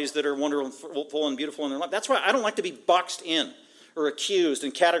realities that are wonderful and beautiful in their life. That's why I don't like to be boxed in or accused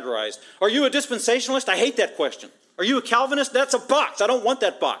and categorized. Are you a dispensationalist? I hate that question. Are you a Calvinist? That's a box. I don't want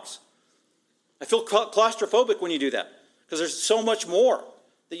that box. I feel claustrophobic when you do that. Because there's so much more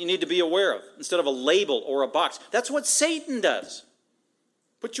that you need to be aware of instead of a label or a box. That's what Satan does.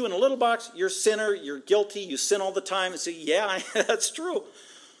 Put you in a little box, you're a sinner, you're guilty, you sin all the time, and say, yeah, that's true.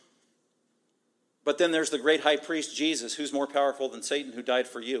 But then there's the great high priest, Jesus, who's more powerful than Satan, who died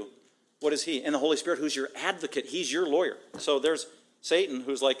for you. What is he? And the Holy Spirit, who's your advocate. He's your lawyer. So there's Satan,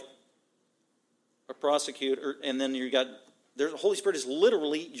 who's like a prosecutor, and then the Holy Spirit is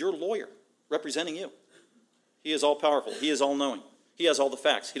literally your lawyer, representing you. He is all powerful. He is all knowing. He has all the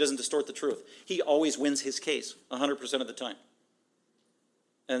facts. He doesn't distort the truth. He always wins his case 100% of the time.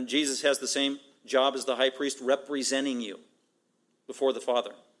 And Jesus has the same job as the high priest, representing you before the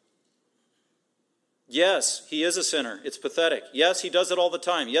Father. Yes, he is a sinner. It's pathetic. Yes, he does it all the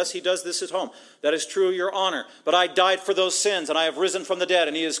time. Yes, he does this at home. That is true, your honor. But I died for those sins, and I have risen from the dead,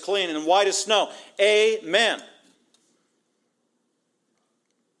 and he is clean and white as snow. Amen.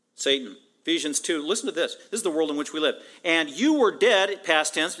 Satan. Ephesians 2, listen to this. This is the world in which we live. And you were dead,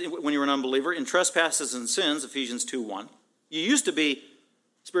 past tense, when you were an unbeliever, in trespasses and sins, Ephesians 2:1. You used to be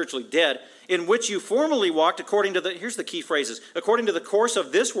spiritually dead, in which you formerly walked according to here's the key phrases, according to the course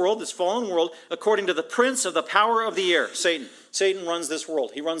of this world, this fallen world, according to the prince of the power of the air, Satan. Satan runs this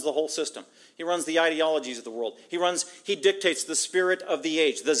world. He runs the whole system. He runs the ideologies of the world. He dictates the spirit of the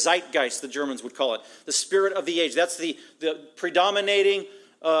age, the zeitgeist, the Germans would call it, the spirit of the age. That's the predominating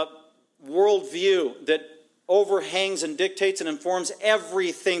worldview that overhangs and dictates and informs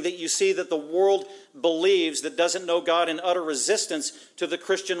everything that you see that the world believes that doesn't know God, in utter resistance to the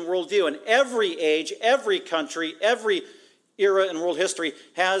Christian worldview. And every age, every country, every era in world history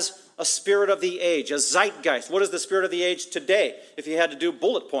has a spirit of the age, a zeitgeist. What is the spirit of the age today, if you had to do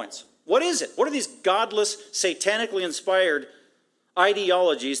bullet points? What is it? What are these godless, satanically inspired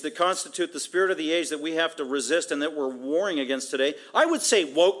ideologies that constitute the spirit of the age that we have to resist and that we're warring against today? I would say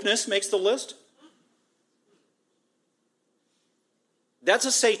wokeness makes the list. That's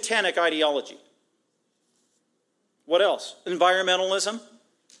a satanic ideology. What else? Environmentalism.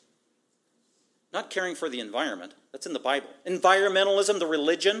 Not caring for the environment. That's in the Bible. Environmentalism, the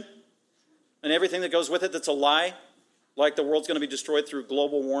religion, and everything that goes with it that's a lie, like the world's going to be destroyed through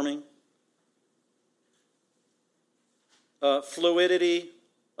global warming. Fluidity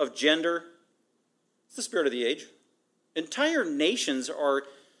of gender. It's the spirit of the age. Entire nations are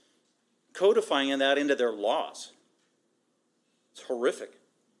codifying that into their laws. It's horrific.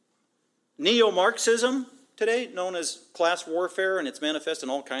 Neo-Marxism today, known as class warfare, and it's manifest in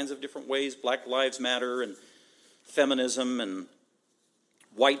all kinds of different ways. Black Lives Matter and feminism and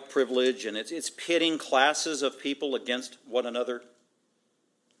white privilege, and it's pitting classes of people against one another.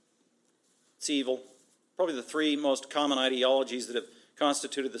 It's evil. Probably the three most common ideologies that have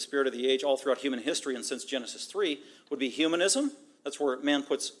constituted the spirit of the age all throughout human history and since Genesis 3 would be humanism. That's where man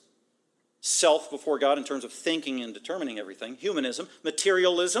puts self before God in terms of thinking and determining everything. Humanism.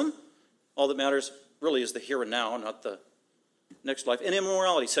 Materialism. All that matters really is the here and now, not the next life. And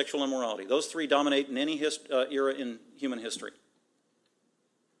immorality, sexual immorality. Those three dominate in any era in human history.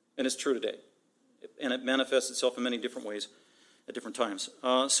 And it's true today. And it manifests itself in many different ways at different times.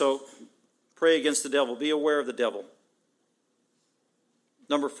 So pray against the devil. Be aware of the devil.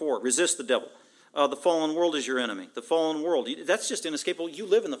 Number 4, resist the devil. The fallen world is your enemy. The fallen world, that's just inescapable. You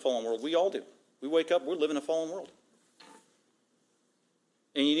live in the fallen world. We all do. We wake up, we live in a fallen world.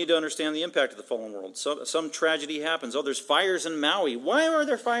 And you need to understand the impact of the fallen world. Some tragedy happens. Oh, there's fires in Maui. Why are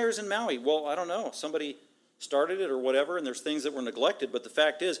there fires in Maui? Well, I don't know. Somebody started it or whatever, and there's things that were neglected. But the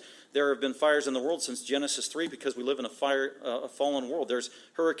fact is, there have been fires in the world since Genesis 3 because we live in a fallen world. There's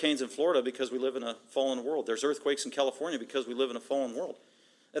hurricanes in Florida because we live in a fallen world. There's earthquakes in California because we live in a fallen world.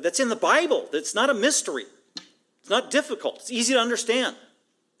 That's in the Bible. That's not a mystery. It's not difficult. It's easy to understand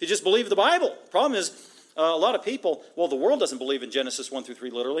if you just believe the Bible. The problem is, a lot of people, well, the world doesn't believe in Genesis 1 through 3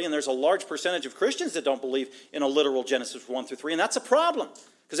 literally, and there's a large percentage of Christians that don't believe in a literal Genesis 1 through 3, and that's a problem,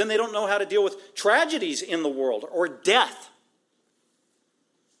 because then they don't know how to deal with tragedies in the world or death.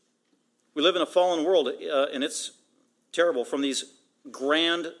 We live in a fallen world, and it's terrible, from these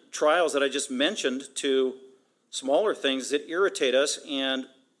grand trials that I just mentioned to smaller things that irritate us, and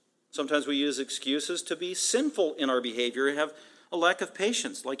sometimes we use excuses to be sinful in our behavior and have a lack of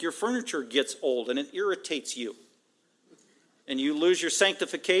patience, like your furniture gets old and it irritates you, and you lose your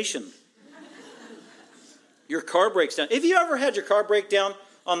sanctification. Your car breaks down. Have you ever had your car break down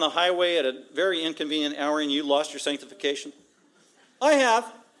on the highway at a very inconvenient hour and you lost your sanctification? I have.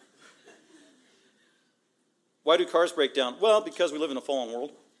 Why do cars break down? Well, because we live in a fallen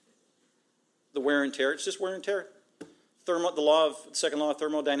world. The wear and tear, it's just wear and tear. The second law of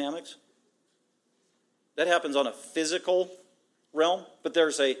thermodynamics. That happens on a physical realm, but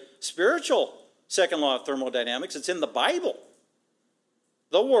there's a spiritual second law of thermodynamics. It's in the Bible.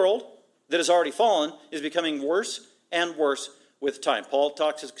 the world that has already fallen is becoming worse and worse with time. Paul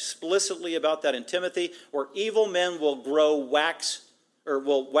talks explicitly about that in Timothy, where evil men will wax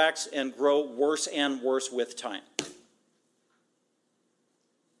and grow worse and worse with time.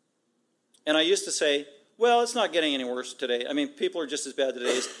 And I used to say, well, it's not getting any worse today. I mean, people are just as bad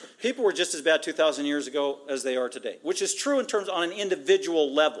today. People were just as bad 2,000 years ago as they are today, which is true in terms on an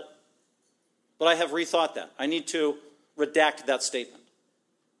individual level. But I have rethought that. I need to redact that statement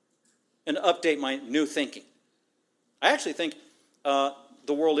and update my new thinking. I actually think the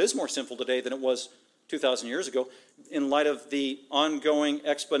world is more sinful today than it was 2,000 years ago in light of the ongoing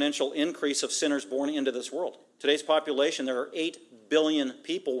exponential increase of sinners born into this world. Today's population, there are 8 billion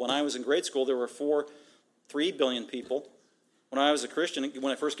people. When I was in grade school, there were 3 billion people. When I was a Christian,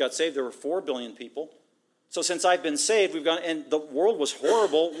 when I first got saved, there were 4 billion people. So since I've been saved, and the world was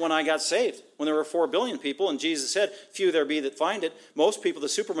horrible when I got saved, when there were 4 billion people, and Jesus said, few there be that find it. Most people, the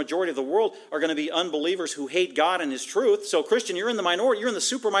supermajority of the world, are going to be unbelievers who hate God and His truth. So Christian, you're in the minority, you're in the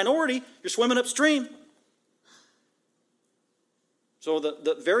super minority, you're swimming upstream. So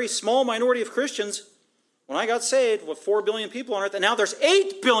the very small minority of Christians, when I got saved, with 4 billion people on earth, and now there's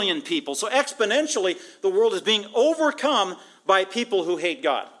 8 billion people. So exponentially, the world is being overcome by people who hate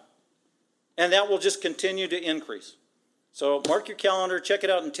God. And that will just continue to increase. So mark your calendar, check it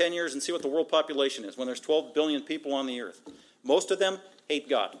out in 10 years and see what the world population is when there's 12 billion people on the earth. Most of them hate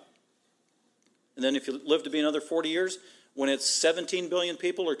God. And then if you live to be another 40 years, when it's 17 billion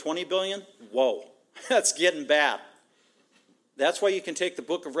people or 20 billion, whoa, that's getting bad. That's why you can take the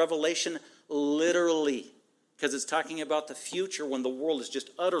book of Revelation literally, because it's talking about the future when the world is just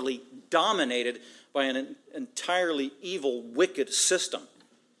utterly dominated by an entirely evil, wicked system.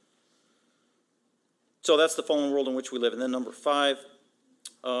 So that's the fallen world in which we live. And then number 5,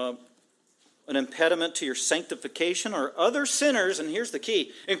 an impediment to your sanctification are other sinners, and here's the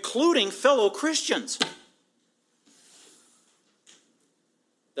key, including fellow Christians.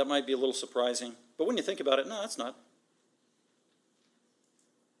 That might be a little surprising, but when you think about it, no, it's not.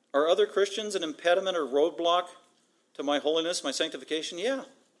 Are other Christians an impediment or roadblock to my holiness, my sanctification? Yeah.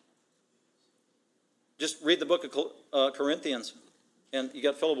 Just read the book of Corinthians, and you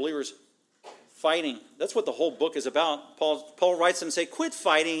got fellow believers fighting. That's what the whole book is about. Paul writes them and say, quit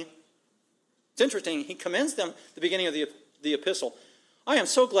fighting. It's interesting. He commends them at the beginning of the epistle. I am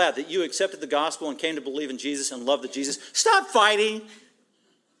so glad that you accepted the gospel and came to believe in Jesus and loved the Jesus. Stop fighting.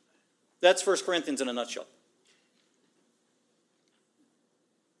 That's 1 Corinthians in a nutshell.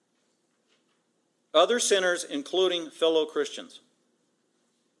 Other sinners, including fellow Christians.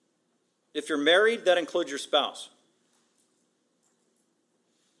 If you're married, that includes your spouse.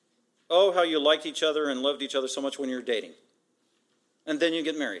 Oh, how you liked each other and loved each other so much when you were dating. And then you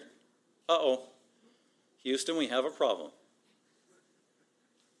get married. Uh-oh. Houston, we have a problem.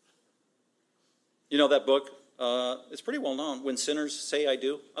 You know that book? It's pretty well known, When Sinners Say I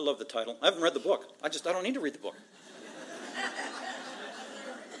Do. I love the title. I haven't read the book. I don't need to read the book.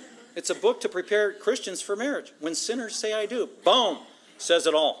 It's a book to prepare Christians for marriage. When sinners say I do. Boom. Says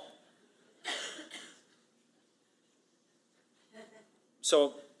it all.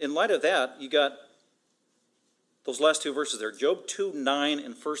 So, in light of that, you got those last 2 verses there. Job 2:9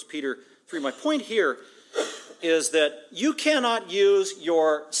 and 1 Peter 3. My point here is that you cannot use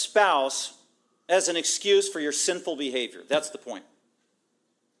your spouse as an excuse for your sinful behavior. That's the point.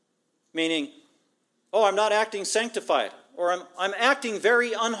 Meaning, oh, I'm not acting sanctified. Or I'm acting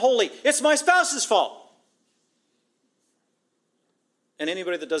very unholy. It's my spouse's fault. And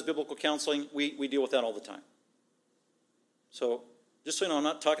anybody that does biblical counseling, we deal with that all the time. So, just so you know, I'm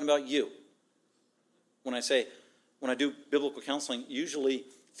not talking about you. When I do biblical counseling, usually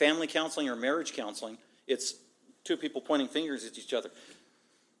family counseling or marriage counseling, it's 2 people pointing fingers at each other.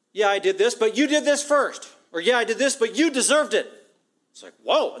 Yeah, I did this, but you did this first. Or yeah, I did this, but you deserved it. It's like,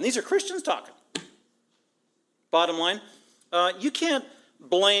 whoa, and these are Christians talking. Bottom line, you can't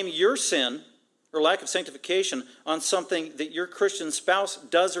blame your sin or lack of sanctification on something that your Christian spouse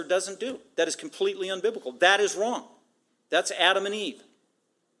does or doesn't do. That is completely unbiblical. That is wrong. That's Adam and Eve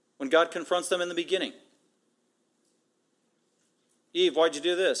when God confronts them in the beginning. Eve, why'd you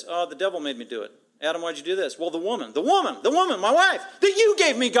do this? Oh, the devil made me do it. Adam, why'd you do this? Well, the woman, my wife, that you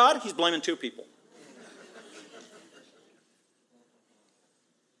gave me, God. He's blaming 2 people.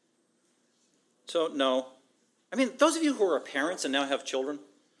 So, no. I mean, those of you who are parents and now have children,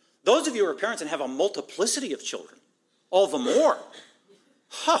 those of you who are parents and have a multiplicity of children, all the more.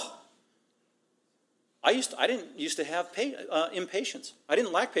 I didn't used to have impatience. I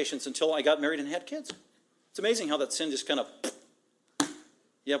didn't lack patience until I got married and had kids. It's amazing how that sin just kind of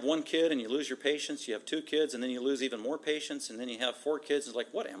You have one kid and you lose your patience. You have 2 kids and then you lose even more patience. And then you have 4 kids. It's like,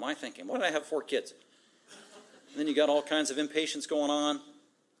 what am I thinking? Why did I have 4 kids? And then you got all kinds of impatience going on,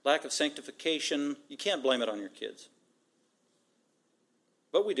 lack of sanctification. You can't blame it on your kids.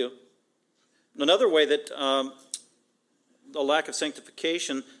 But we do. Another way that the lack of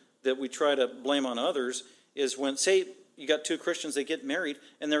sanctification that we try to blame on others is when, say, you got 2 Christians, they get married,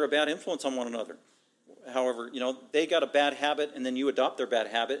 and they're a bad influence on one another. However, they got a bad habit, and then you adopt their bad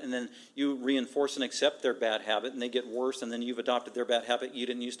habit, and then you reinforce and accept their bad habit, and they get worse, and then you've adopted their bad habit you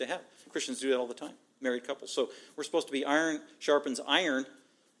didn't used to have. Christians do that all the time, married couples. So we're supposed to be iron sharpens iron,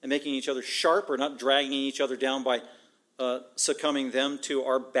 and making each other sharper, not dragging each other down by succumbing them to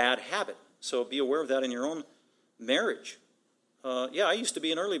our bad habit. So be aware of that in your own marriage. I used to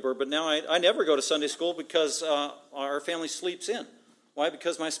be an early bird, but now I never go to Sunday school because our family sleeps in. Why?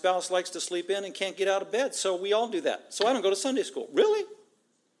 Because my spouse likes to sleep in and can't get out of bed, so we all do that. So I don't go to Sunday school. Really?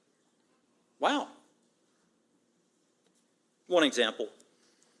 Wow. One example.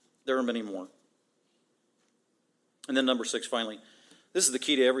 There are many more. And then number 6, finally. This is the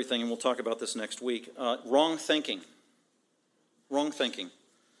key to everything, and we'll talk about this next week. Wrong thinking. Wrong thinking.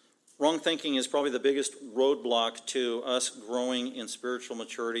 Wrong thinking is probably the biggest roadblock to us growing in spiritual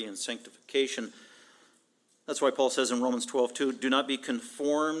maturity and sanctification. That's why Paul says in Romans 12:2, do not be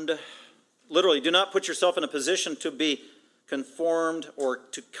conformed. Literally, do not put yourself in a position to be conformed or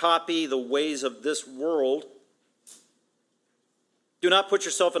to copy the ways of this world. Do not put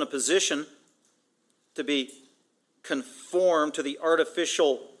yourself in a position to be conformed to the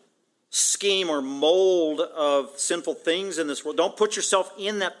artificial scheme or mold of sinful things in this world. Don't put yourself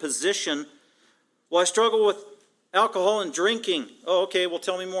in that position. Well, I struggle with alcohol and drinking. Oh, okay, well,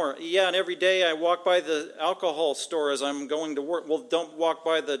 tell me more. Yeah, and every day I walk by the alcohol store as I'm going to work. Well, don't walk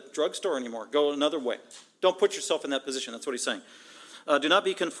by the drugstore anymore. Go another way. Don't put yourself in that position. That's what he's saying. Do not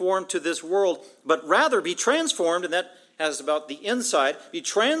be conformed to this world, but rather be transformed, and that has about the inside, be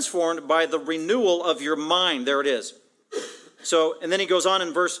transformed by the renewal of your mind. There it is. So, and then he goes on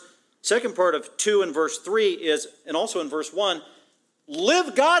in second part of 2 and verse 3 is, and also in verse 1,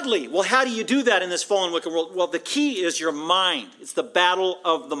 live godly. Well, how do you do that in this fallen, wicked world? Well, the key is your mind. It's the battle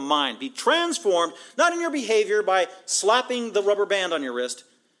of the mind. Be transformed, not in your behavior by slapping the rubber band on your wrist.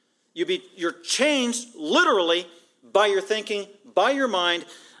 You're changed literally by your thinking, by your mind.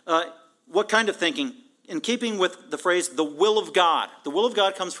 What kind of thinking? In keeping with the phrase, the will of God. The will of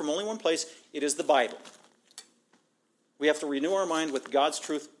God comes from only one place. It is the Bible. We have to renew our mind with God's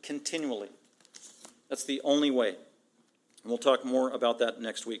truth continually. That's the only way. And we'll talk more about that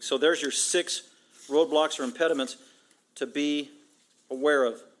next week. So there's your 6 roadblocks or impediments to be aware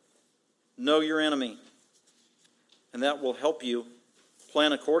of. Know your enemy. And that will help you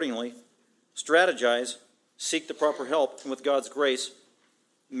plan accordingly, strategize, seek the proper help, and with God's grace,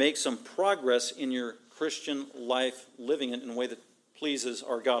 make some progress in your Christian life, living it in a way that pleases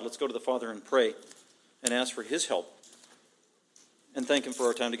our God. Let's go to the Father and pray and ask for His help. And thank Him for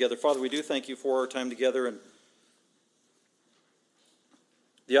our time together. Father, we do thank You for our time together and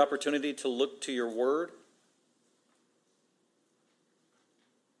the opportunity to look to Your Word.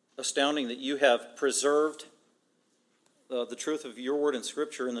 Astounding that You have preserved the truth of Your Word in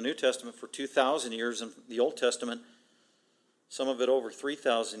Scripture in the New Testament for 2,000 years, and the Old Testament, some of it over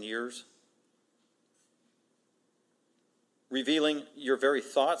 3,000 years. Revealing Your very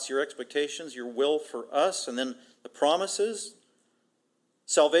thoughts, Your expectations, Your will for us, and then the promises.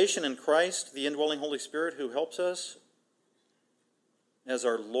 Salvation in Christ, the indwelling Holy Spirit who helps us as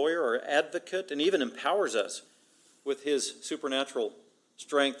our lawyer, our advocate, and even empowers us with His supernatural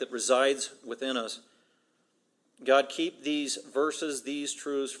strength that resides within us. God, keep these verses, these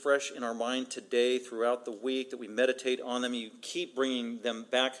truths fresh in our mind today throughout the week, that we meditate on them. You keep bringing them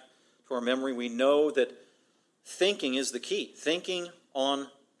back to our memory. We know that thinking is the key. Thinking on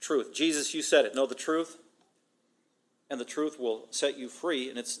truth. Jesus, You said it. Know the truth, and the truth will set you free,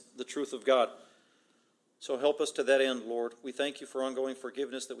 and it's the truth of God. So help us to that end, Lord. We thank You for ongoing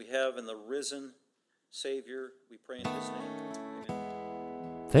forgiveness that we have in the risen Savior. We pray in His name.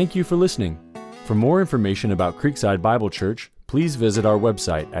 Amen. Thank you for listening. For more information about Creekside Bible Church, please visit our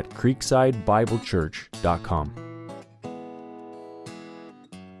website at creeksidebiblechurch.com.